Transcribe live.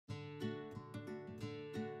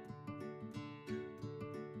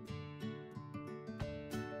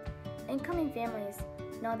incoming families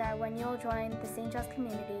know that when you'll join the St. John's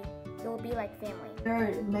community, you'll be like family. There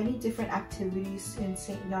are many different activities in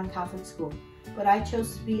St. John Catholic School, but I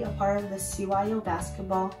chose to be a part of the CYO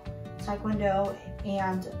basketball, taekwondo,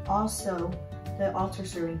 and also the altar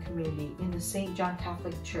serving community in the St. John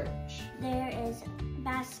Catholic Church. There is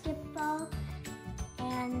basketball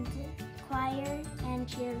and choir and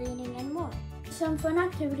cheerleading and more. Some fun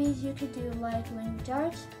activities you could do like language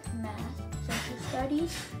arts, math, social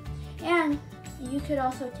studies, and you could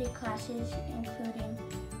also take classes including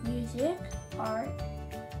music, art,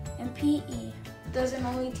 and PE. It doesn't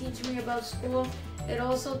only teach me about school, it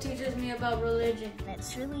also teaches me about religion.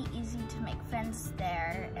 It's really easy to make friends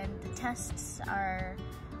there, and the tests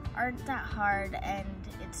aren't that hard, and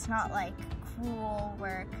it's not like cruel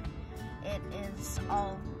work. It is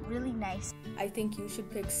all really nice. I think you should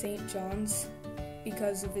pick St. John's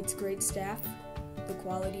because of its great staff, the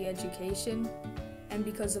quality education, and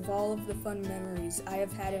because of all of the fun memories I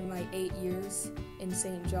have had in my 8 years in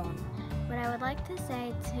St. John. What I would like to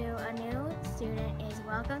say to a new student is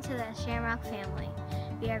welcome to the Shamrock family.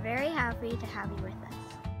 We are very happy to have you with us.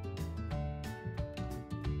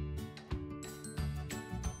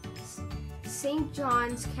 St.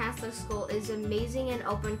 John's Catholic School is an amazing and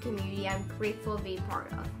open community I'm grateful to be a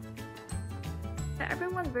part of.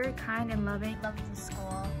 Everyone's very kind and loving. I love the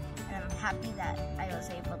school, and I'm happy that I was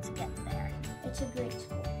able to get there. It's a great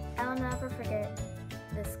school. I'll never forget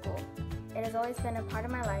this school. It has always been a part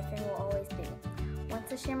of my life and will always be.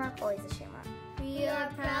 Once a Shamrock, always a Shamrock. We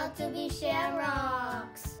are proud to be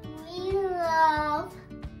Shamrocks. We love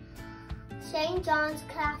St. John's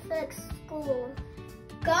Catholic School.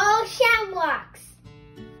 Go Shamrocks!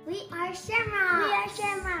 We are Shamrocks. We are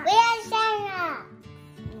Shamrocks. We are Shamrocks.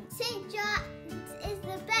 St. John